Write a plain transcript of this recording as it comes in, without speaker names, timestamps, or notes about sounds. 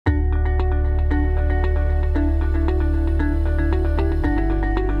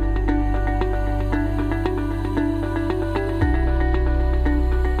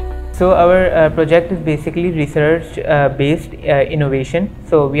So our project is basically research based innovation.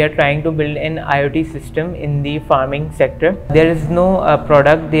 So we are trying to build an IoT system in the farming sector. There is no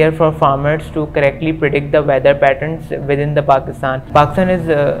product there for farmers to correctly predict the weather patterns within the Pakistan. Pakistan is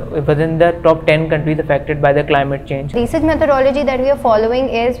within the top 10 countries affected by the climate change. Research methodology that we are following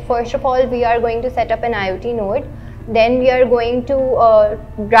is, first of all, we are going to set up an IoT node. Then we are going to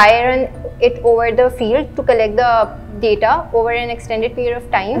dry run it over the field to collect the data over an extended period of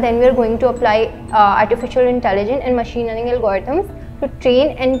time. Then we are going to apply artificial intelligence and machine learning algorithms to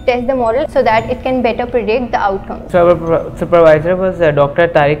train and test the model so that it can better predict the outcomes. So our supervisor was Dr.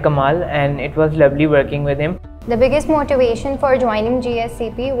 Tariq Kamal, and it was lovely working with him. The biggest motivation for joining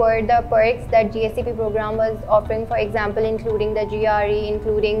GSCP were the perks that GSCP program was offering, for example, including the GRE,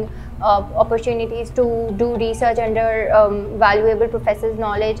 including opportunities to do research under valuable professors'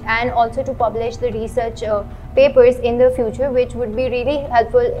 knowledge, and also to publish the research papers in the future, which would be really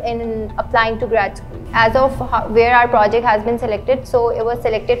helpful in applying to grad school. As of where our project has been selected, so it was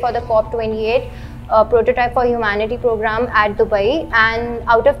selected for the COP28 Prototype for Humanity program at Dubai, and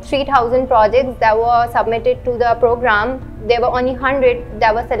out of 3,000 projects that were submitted to the program, there were only 100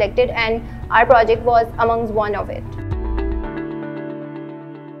 that were selected, and our project was amongst one of it.